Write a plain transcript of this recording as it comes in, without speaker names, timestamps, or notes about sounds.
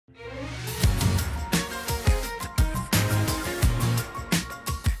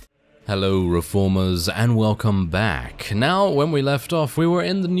Hello reformers and welcome back. Now when we left off we were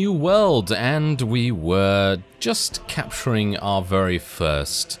in the new world and we were just capturing our very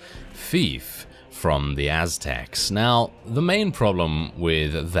first fief from the Aztecs. Now the main problem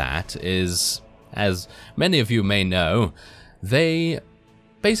with that is, as many of you may know, they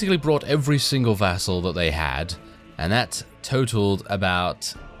basically brought every single vassal that they had, and that totaled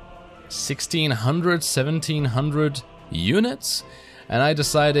about 1600, 1700 units. And I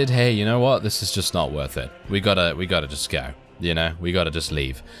decided, hey, you know what? This is just not worth it. We gotta just go. You know, we gotta just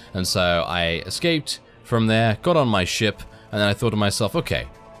leave. And so I escaped from there, got on my ship, and then I thought to myself, okay,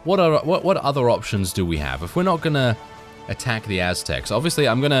 what other options do we have? If we're not gonna attack the Aztecs, obviously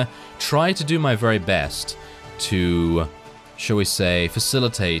I'm gonna try to do my very best to, shall we say,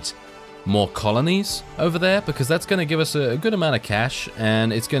 facilitate more colonies over there, because that's gonna give us a good amount of cash,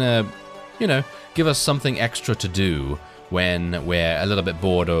 and it's gonna, you know, give us something extra to do when we're a little bit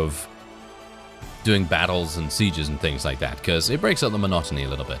bored of doing battles and sieges and things like that, because it breaks up the monotony a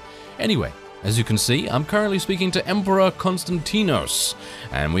little bit. Anyway, as you can see, I'm currently speaking to Emperor Constantinos,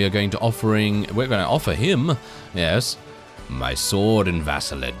 and we're going to offer him, yes, my sword and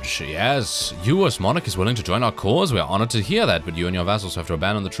vassalage. Yes, you as monarch is willing to join our cause. We are honored to hear that, but you and your vassals have to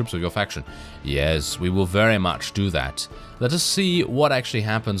abandon the troops of your faction. Yes, we will very much do that. Let us see what actually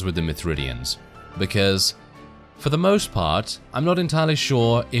happens with the Mithridians, because for the most part, I'm not entirely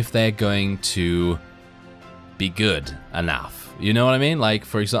sure if they're going to be good enough. You know what I mean? Like,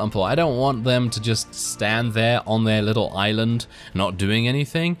 for example, I don't want them to just stand there on their little island, not doing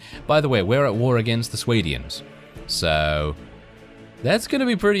anything. By the way, we're at war against the Swadians, so that's going to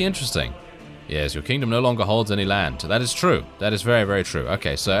be pretty interesting. Yes, your kingdom no longer holds any land. That is true. That is very, very true.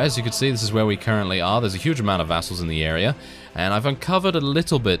 Okay, so as you can see, this is where we currently are. There's a huge amount of vassals in the area, and I've uncovered a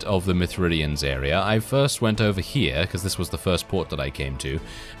little bit of the Mithridians area. I first went over here, because this was the first port that I came to,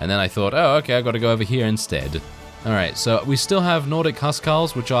 and then I thought, oh, okay, I've got to go over here instead. Alright, so we still have Nordic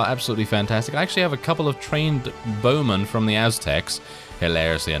Huskarls, which are absolutely fantastic. I actually have a couple of trained bowmen from the Aztecs,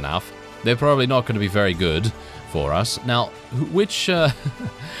 hilariously enough. They're probably not going to be very good for us. Now, which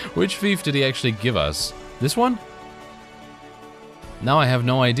fief did he actually give us? This one? Now I have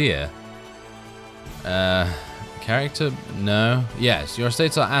no idea. Character? No. Yes, your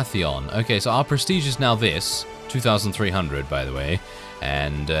estates are Atheon. Okay, so our prestige is now this. 2,300, by the way.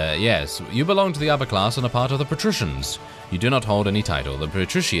 And, yes, you belong to the upper class and are part of the patricians. You do not hold any title. The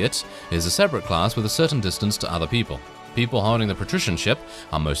patriciate is a separate class with a certain distance to other people. People holding the patricianship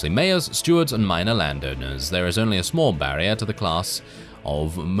are mostly mayors, stewards, and minor landowners. There is only a small barrier to the class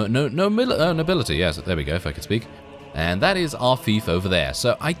of nobility. Yes, there we go, if I could speak. And that is our fief over there.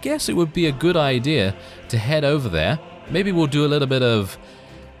 So I guess it would be a good idea to head over there. Maybe we'll do a little bit of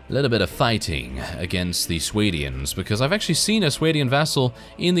fighting against the Swadians, because I've actually seen a Swadian vassal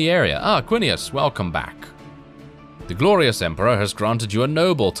in the area. Ah, Quinius, welcome back. The glorious emperor has granted you a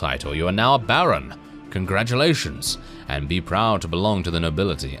noble title. You are now a baron. Congratulations, and be proud to belong to the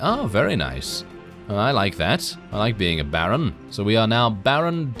nobility. Ah, very nice. I like that. I like being a baron. So we are now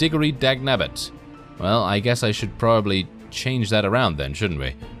Baron Diggory Dagnabbit. Well, I guess I should probably change that around then, shouldn't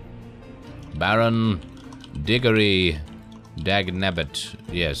we? Baron Diggory Dagnabbit.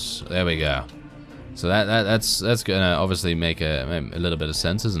 Yes, there we go. So that's gonna obviously make a little bit of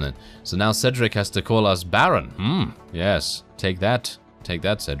sense, isn't it? So now Cedric has to call us Baron. Yes, take that,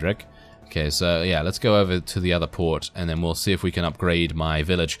 Cedric. Okay, so yeah, let's go over to the other port, and then we'll see if we can upgrade my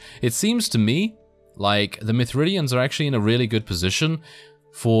village. It seems to me like the Mithridians are actually in a really good position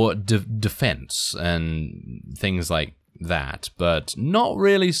for defense and things like that, but not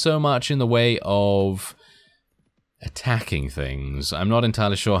really so much in the way of attacking things. I'm not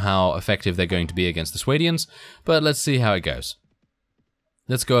entirely sure how effective they're going to be against the Swadians, but let's see how it goes.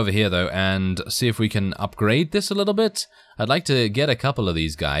 Let's go over here, though, and see if we can upgrade this a little bit. I'd like to get a couple of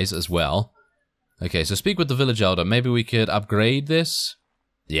these guys as well. Okay, so speak with the village elder. Maybe we could upgrade this?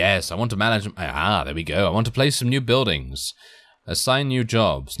 Yes, I want to manage... Ah, there we go. I want to place some new buildings. Assign new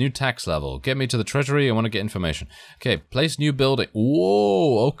jobs. New tax level. Get me to the treasury. I want to get information. Okay, place new building.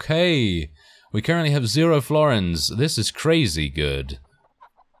 Whoa, okay. We currently have 0 florins. This is crazy good.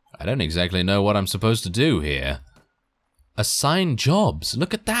 I don't exactly know what I'm supposed to do here. Assign jobs.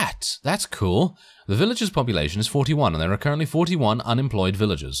 Look at that. That's cool. The village's population is 41, and there are currently 41 unemployed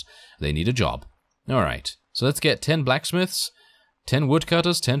villagers. They need a job. Alright, so let's get 10 blacksmiths, 10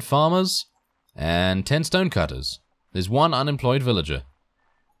 woodcutters, 10 farmers, and 10 stonecutters. There's 1 unemployed villager.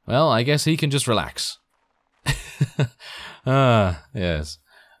 Well, I guess he can just relax. Yes.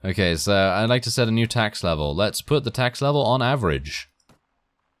 Okay, so I'd like to set a new tax level. Let's put the tax level on average.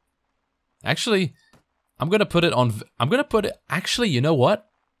 Actually, I'm going to put it on... actually, you know what?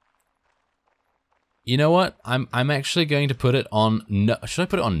 You know what? I'm actually going to put it on no, should I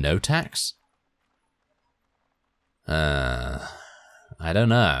put it on no tax? I don't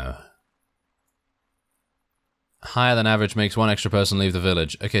know. Higher than average makes one extra person leave the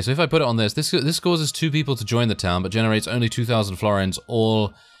village. Okay, so if I put it on this causes 2 people to join the town, but generates only 2,000 florins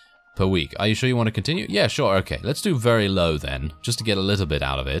all per week. Are you sure you want to continue? Yeah, sure, okay. Let's do very low then, just to get a little bit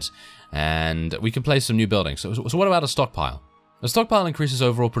out of it. And we can place some new buildings. So what about a stockpile? A stockpile increases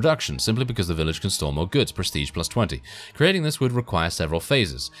overall production, simply because the village can store more goods, prestige plus 20. Creating this would require several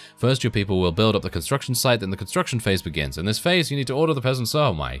phases. First, your people will build up the construction site, then the construction phase begins. In this phase, you need to order the peasants,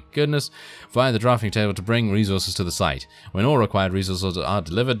 oh my goodness, via the drafting table to bring resources to the site. When all required resources are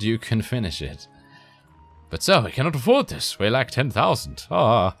delivered, you can finish it. But sir, we cannot afford this. We lack 10,000.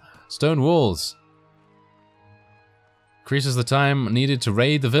 Ah, stone walls. Increases the time needed to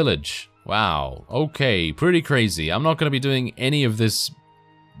raid the village. Wow, okay, pretty crazy. I'm not going to be doing any of this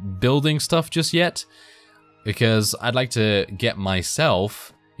building stuff just yet, because I'd like to get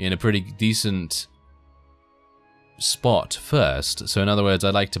myself in a pretty decent spot first. So in other words,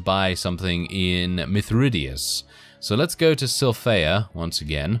 I'd like to buy something in Mithridius. So let's go to Silphea once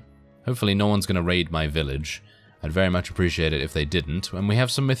again. Hopefully no one's going to raid my village. I'd very much appreciate it if they didn't. And we have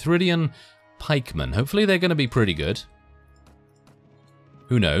some Mithridian pikemen. Hopefully they're going to be pretty good.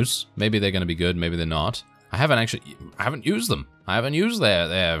 Who knows? Maybe they're going to be good, maybe they're not. I haven't used them. I haven't used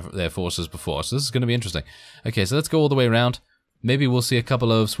their forces before, so this is going to be interesting. Okay, so let's go all the way around. Maybe we'll see a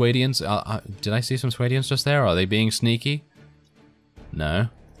couple of Swadians. Did I see some Swadians just there? Are they being sneaky? No.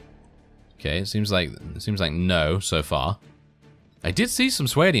 Okay, it seems like no so far. I did see some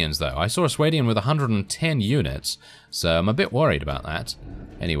Swadians though. I saw a Swadian with 110 units, so I'm a bit worried about that.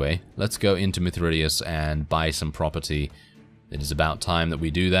 Anyway, let's go into Mithridius and buy some property. It is about time that we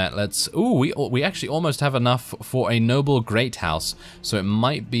do that. Let's... Ooh, we actually almost have enough for a noble great house. So it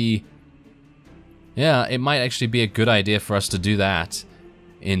might be... Yeah, it might actually be a good idea for us to do that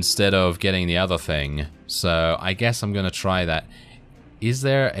instead of getting the other thing. So I guess I'm going to try that. Is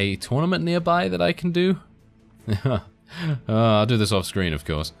there a tournament nearby that I can do? I'll do this off screen, of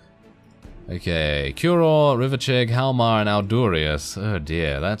course. Okay, Curor, Riverchig, Halmar, and Aldurius. Oh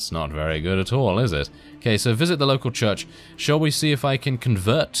dear, that's not very good at all, is it? Okay, so visit the local church. Shall we see if I can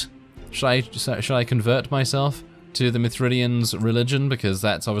convert? Shall I convert myself to the Mithridians' religion? Because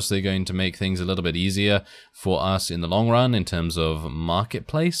that's obviously going to make things a little bit easier for us in the long run in terms of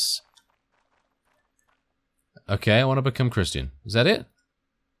marketplace. Okay, I want to become Christian. Is that it?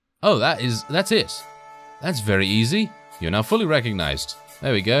 Oh, that's it. That's very easy. You're now fully recognized.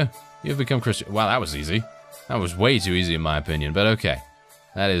 There we go. You've become Christian. Wow, that was easy. That was way too easy in my opinion, but okay.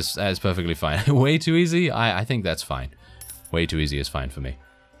 That is perfectly fine. Way too easy? I think that's fine. Way too easy is fine for me.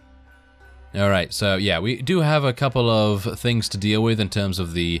 Alright, so yeah, we do have a couple of things to deal with in terms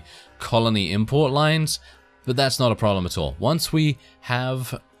of the colony import lines, but that's not a problem at all. Once we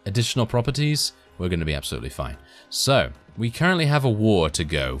have additional properties, we're going to be absolutely fine. So, we currently have a war to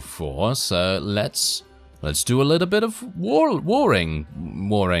go for, so let's do a little bit of warring,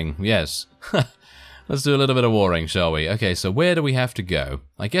 yes. Let's do a little bit of warring, shall we? Okay, so where do we have to go?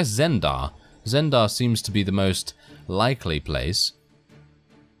 I guess Zendar. Zendar seems to be the most likely place.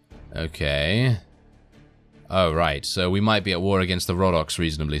 Okay. Oh, right, so we might be at war against the Rodoks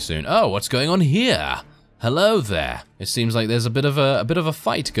reasonably soon. Oh, what's going on here? Hello there. It seems like there's a bit of a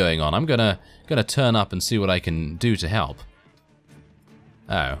fight going on. I'm gonna turn up and see what I can do to help.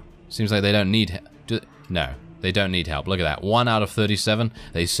 Oh, seems like they don't need no, they don't need help. Look at that. 1 out of 37.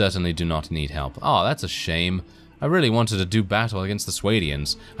 They certainly do not need help. Oh, that's a shame. I really wanted to do battle against the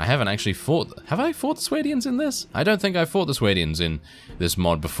Swadians. I haven't actually fought... Have I fought the Swadians in this? I don't think I've fought the Swadians in this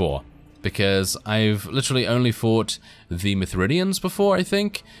mod before. Because I've literally only fought the Mithridians before, I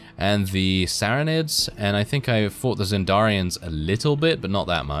think. And the Saranids. And I think I fought the Zendarians a little bit, but not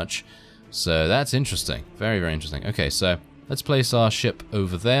that much. So that's interesting. Very, very interesting. Okay, so let's place our ship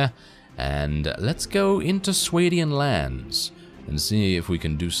over there. And let's go into Swadian lands and see if we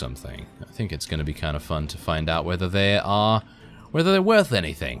can do something. I think it's going to be kind of fun to find out whether they're worth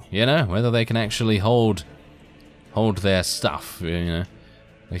anything, you know? Whether they can actually hold their stuff, you know?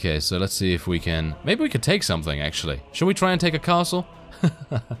 Okay, so let's see if we can... Maybe we could take something, actually. Should we try and take a castle?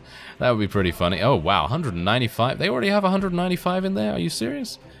 That would be pretty funny. Oh, wow, 195. They already have 195 in there? Are you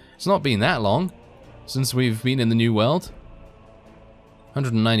serious? It's not been that long since we've been in the New World.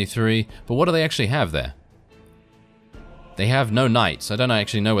 193, but what do they actually have there? They have no knights. I don't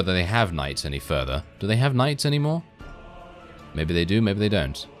actually know whether they have knights any further. Do they have knights anymore? Maybe they do, maybe they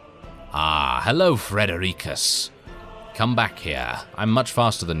don't. Ah, hello, Fredericus. Come back here. I'm much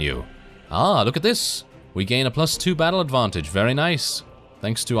faster than you. Ah, look at this. We gain a +2 battle advantage. Very nice.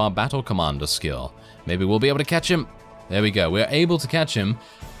 Thanks to our battle commander skill. Maybe we'll be able to catch him. There we go. We're able to catch him.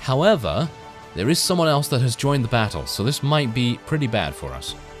 However, there is someone else that has joined the battle, so this might be pretty bad for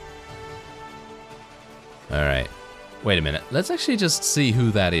us. Alright. Wait a minute. Let's actually just see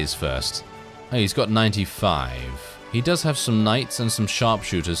who that is first. Oh, he's got 95. He does have some knights and some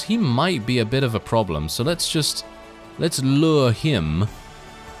sharpshooters. He might be a bit of a problem, so let's lure him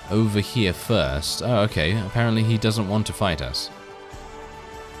over here first. Oh, okay. Apparently he doesn't want to fight us.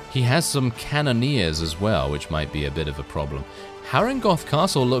 He has some cannoneers as well, which might be a bit of a problem. Harengoth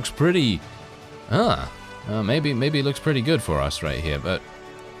Castle looks pretty... maybe it looks pretty good for us right here, but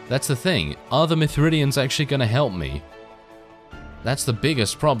that's the thing. Are the Mithridians actually going to help me? That's the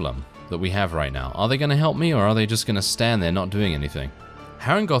biggest problem that we have right now. Are they going to help me, or are they just going to stand there not doing anything?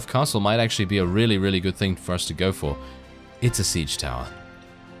 Harengoth Castle might actually be a really, really good thing for us to go for. It's a siege tower.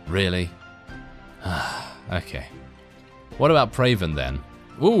 Really? Okay. What about Praven then?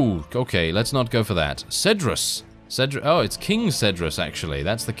 Ooh, okay, let's not go for that. Cedrus. Oh, it's King Cedrus, actually.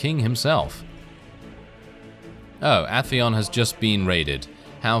 That's the king himself. Oh, Atheon has just been raided.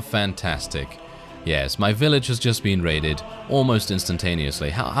 How fantastic. Yes, my village has just been raided almost instantaneously.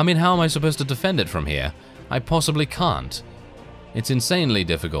 How am I supposed to defend it from here? I possibly can't. It's insanely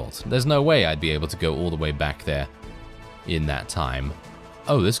difficult. There's no way I'd be able to go all the way back there in that time.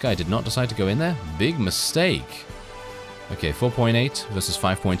 Oh, this guy did not decide to go in there? Big mistake. Okay, 4.8 versus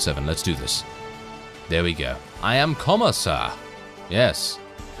 5.7. Let's do this. There we go. I am Commissar. Yes.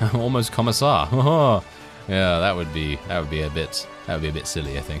 Almost Commissar. Yeah, that would be a bit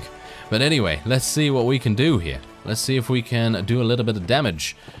silly, I think. But anyway, let's see what we can do here. Let's see if we can do a little bit of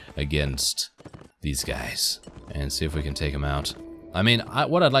damage against these guys and see if we can take them out. I mean,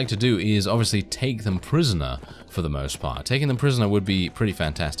 what I'd like to do is obviously take them prisoner for the most part. Taking them prisoner would be pretty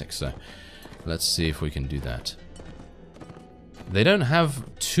fantastic, so let's see if we can do that. They don't have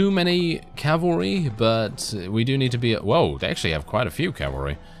too many cavalry, but we do need to be... Whoa, they actually have quite a few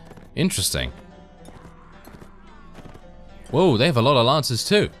cavalry. Interesting. Whoa, they have a lot of lances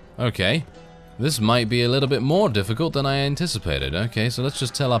too. Okay. This might be a little bit more difficult than I anticipated. Okay, so let's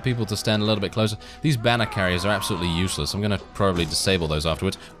just tell our people to stand a little bit closer. These banner carriers are absolutely useless. I'm going to probably disable those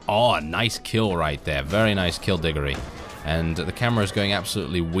afterwards. Oh, nice kill right there. Very nice kill, Diggory. And the camera is going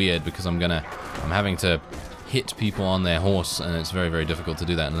absolutely weird because I'm having to hit people on their horse, and it's very, very difficult to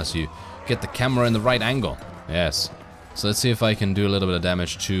do that unless you get the camera in the right angle. Yes. So let's see if I can do a little bit of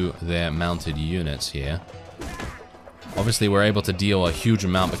damage to their mounted units here. Obviously, we're able to deal a huge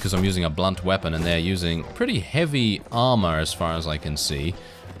amount because I'm using a blunt weapon, and they're using pretty heavy armor as far as I can see.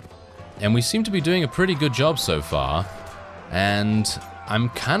 And we seem to be doing a pretty good job so far, and I'm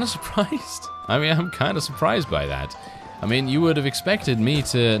kind of surprised. I mean, I'm kind of surprised by that. I mean, you would have expected me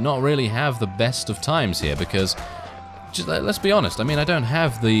to not really have the best of times here because, just, let's be honest, I mean, I don't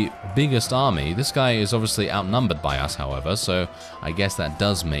have the biggest army. This guy is obviously outnumbered by us, however, so I guess that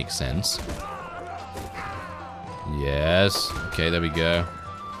does make sense. Yes. Okay, there we go.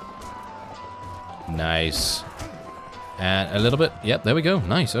 Nice. And a little bit. Yep, there we go.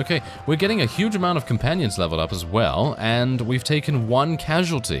 Nice. Okay. We're getting a huge amount of companions leveled up as well, and we've taken 1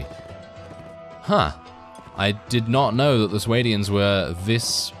 casualty. Huh. I did not know that the Swadians were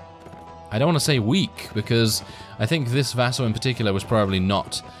this... I don't want to say weak, because I think this vassal in particular was probably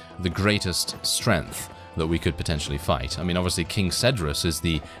not the greatest strength that we could potentially fight. I mean, obviously King Cedrus is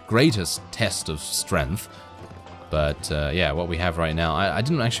the greatest test of strength, but yeah, what we have right now... I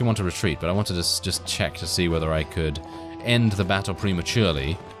didn't actually want to retreat, but I wanted to just check to see whether I could end the battle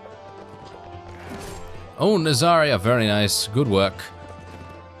prematurely. Oh, Nazaria, very nice. Good work.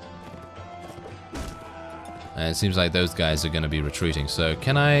 And it seems like those guys are going to be retreating, so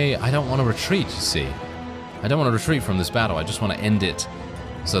can I don't want to retreat, you see. I don't want to retreat from this battle, I just want to end it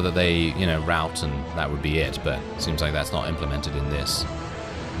so that they, you know, rout and that would be it, but it seems like that's not implemented in this.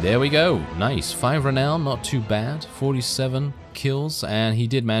 There we go, nice. 5 renown, not too bad, 47 kills, and he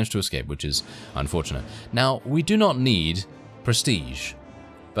did manage to escape, which is unfortunate. Now, we do not need prestige,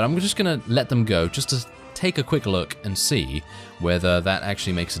 but I'm just going to let them go just to take a quick look and see whether that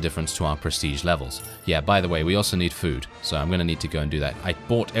actually makes a difference to our prestige levels. Yeah, by the way, we also need food, so I'm going to need to go and do that. I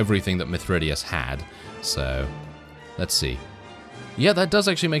bought everything that Mithridius had, so let's see. Yeah, that does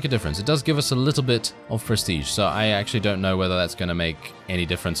actually make a difference. It does give us a little bit of prestige, so I actually don't know whether that's going to make any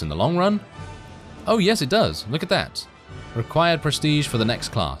difference in the long run. Oh, yes, it does. Look at that. Required prestige for the next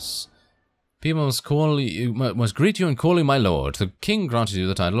class. People must greet you and call you my lord. The king granted you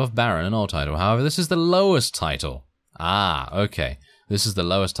the title of baron and all title. However, this is the lowest title. Ah, okay. This is the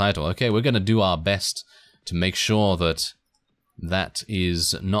lowest title. Okay, we're going to do our best to make sure that that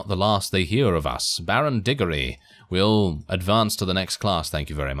is not the last they hear of us. Baron Diggory will advance to the next class.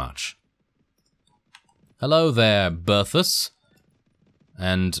 Thank you very much. Hello there, Berthus.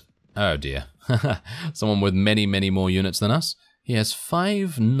 And, oh dear, someone with many, many more units than us. He has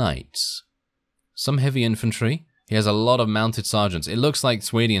 5 knights, some heavy infantry. He has a lot of mounted sergeants. It looks like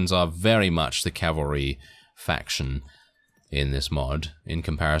Swedians are very much the cavalry faction in this mod, in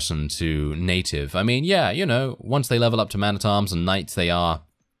comparison to native. I mean, yeah, you know, once they level up to man-at-arms and knights, they are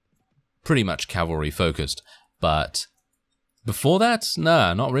pretty much cavalry-focused. But before that,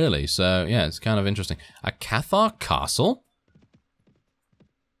 no, not really. So, yeah, it's kind of interesting. A Cathar castle?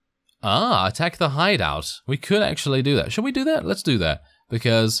 Ah, attack the hideout. We could actually do that. Should we do that? Let's do that.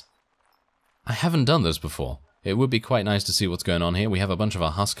 Because I haven't done this before. It would be quite nice to see what's going on here. We have a bunch of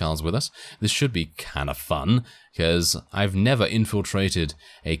our Huskarls with us. This should be kind of fun, because I've never infiltrated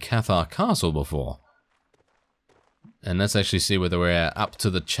a Cathar castle before. And let's actually see whether we're up to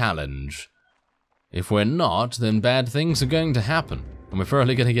the challenge. If we're not, then bad things are going to happen. And we're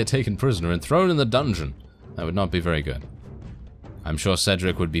probably going to get taken prisoner and thrown in the dungeon. That would not be very good. I'm sure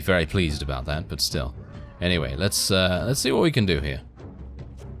Cedric would be very pleased about that, but still. Anyway, let's see what we can do here.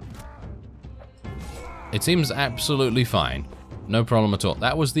 It seems absolutely fine. No problem at all.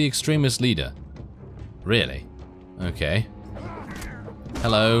 That was the extremist leader. Really? Okay.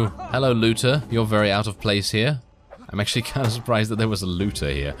 Hello. Hello, looter. You're very out of place here. I'm actually kind of surprised that there was a looter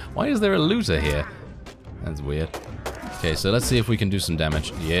here. Why is there a looter here? That's weird. Okay, so let's see if we can do some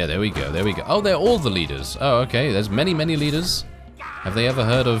damage. Yeah, there we go, there we go. Oh, they're all the leaders. Oh, okay, there's many, many leaders. Have they ever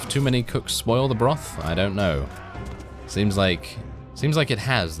heard of too many cooks spoil the broth? I don't know. Seems like it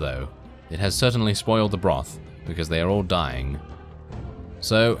has, though. It has certainly spoiled the broth, because they are all dying.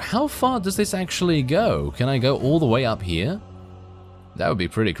 So, how far does this actually go? Can I go all the way up here? That would be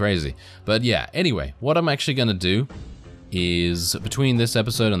pretty crazy. But yeah, anyway, what I'm actually going to do is, between this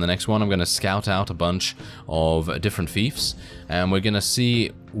episode and the next one, I'm going to scout out a bunch of different fiefs, and we're going to see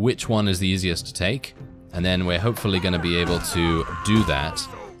which one is the easiest to take, and then we're hopefully going to be able to do that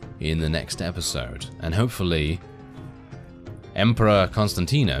in the next episode. And hopefully Emperor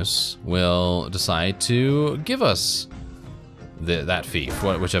Constantinos will decide to give us that fief,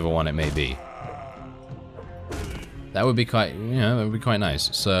 whichever one it may be. That would be quite, you know, that would be quite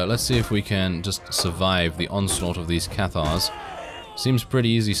nice. So let's see if we can just survive the onslaught of these Cathars. Seems pretty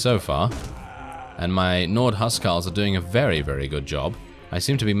easy so far. And my Nord Huskarls are doing a very, very good job. I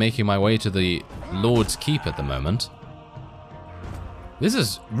seem to be making my way to the Lord's Keep at the moment. This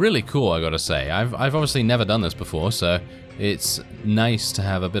is really cool, I gotta say. I've obviously never done this before, so it's nice to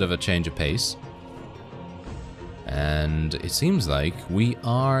have a bit of a change of pace. And it seems like we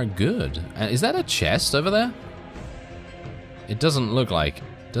are good. And is that a chest over there? It doesn't look like,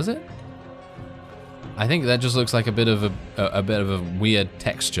 does it? I think that just looks like a bit of a weird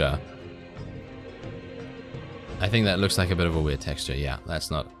texture. I think that looks like a bit of a weird texture. Yeah,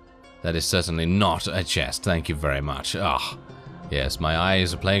 that is certainly not a chest. Thank you very much. Ah, yes, my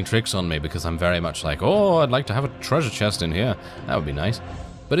eyes are playing tricks on me because I'm very much like, oh, I'd like to have a treasure chest in here. That would be nice.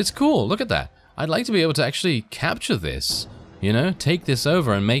 But it's cool. Look at that. I'd like to be able to actually capture this. You know, take this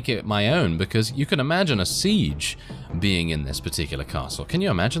over and make it my own, because you can imagine a siege being in this particular castle. Can you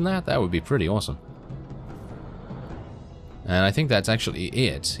imagine that? That would be pretty awesome. And I think that's actually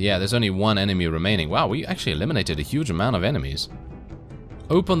it. Yeah, there's only one enemy remaining. Wow, we actually eliminated a huge amount of enemies.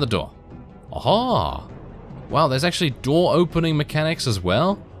 Open the door. Aha! Wow, there's actually door opening mechanics as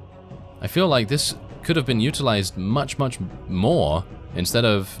well. I feel like this could have been utilized much, much more. Instead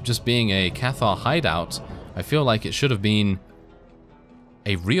of just being a Cathar hideout, I feel like it should have been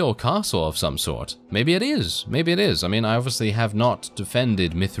a real castle of some sort. Maybe it is. Maybe it is. I mean, I obviously have not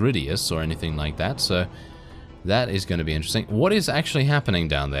defended Mithridates or anything like that, so that is going to be interesting. What is actually happening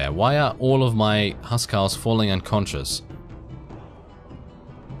down there? Why are all of my Huskarls falling unconscious?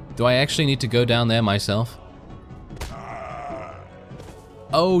 Do I actually need to go down there myself?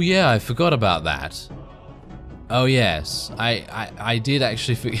 Oh yeah, I forgot about that. Oh yes, I did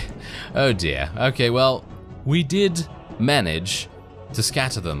actually forget. Oh dear. Okay, well, we did manage to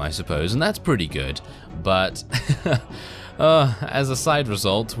scatter them, I suppose, and that's pretty good. But as a side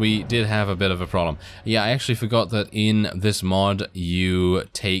result, we did have a bit of a problem. Yeah, I actually forgot that in this mod, you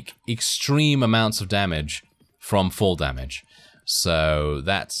take extreme amounts of damage from fall damage. So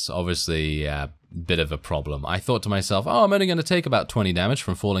that's obviously a bit of a problem. I thought to myself, oh, I'm only going to take about 20 damage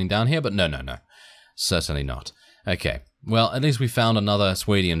from falling down here, but no, no, no. Certainly not. Okay, well, at least we found another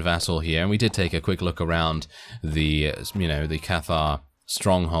Swadian vassal here, and we did take a quick look around the, you know, the Cathar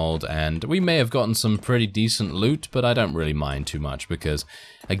stronghold, and we may have gotten some pretty decent loot, but I don't really mind too much because,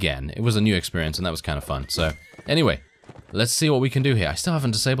 again, it was a new experience, and that was kind of fun. So, anyway, let's see what we can do here. I still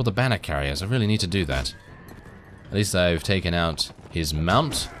haven't disabled the banner carriers. I really need to do that. At least I've taken out his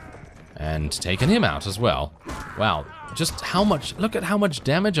mount, And taken him out as well. Wow, just how much, look at how much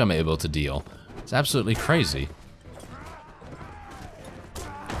damage I'm able to deal. It's absolutely crazy.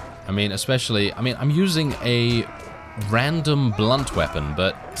 I mean, especially, I'm using a random blunt weapon,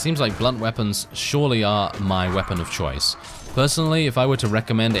 but it seems like blunt weapons surely are my weapon of choice. Personally, if I were to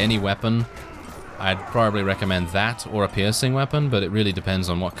recommend any weapon, I'd probably recommend that or a piercing weapon, but it really depends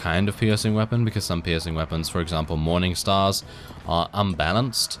on what kind of piercing weapon, because some piercing weapons, for example, Morning Stars, are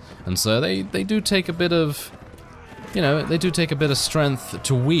unbalanced, and so they do take a bit of, you know, they do take a bit of strength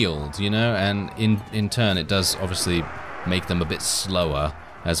to wield, you know, and in turn it does obviously make them a bit slower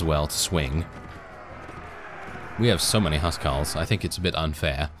as well to swing. We have so many Huskarls, I think it's a bit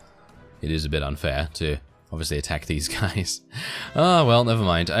unfair. It is a bit unfair to obviously attack these guys. Oh, well, never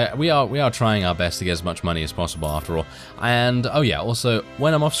mind. We are trying our best to get as much money as possible after all. And, oh yeah, also,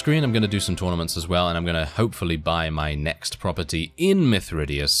 when I'm off screen, I'm going to do some tournaments as well, and I'm going to hopefully buy my next property in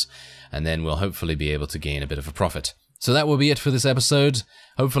Mithridius, and then we'll hopefully be able to gain a bit of a profit. So that will be it for this episode.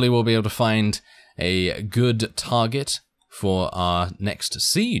 Hopefully we'll be able to find a good target for our next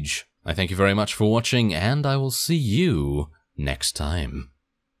siege. I thank you very much for watching, and I will see you next time.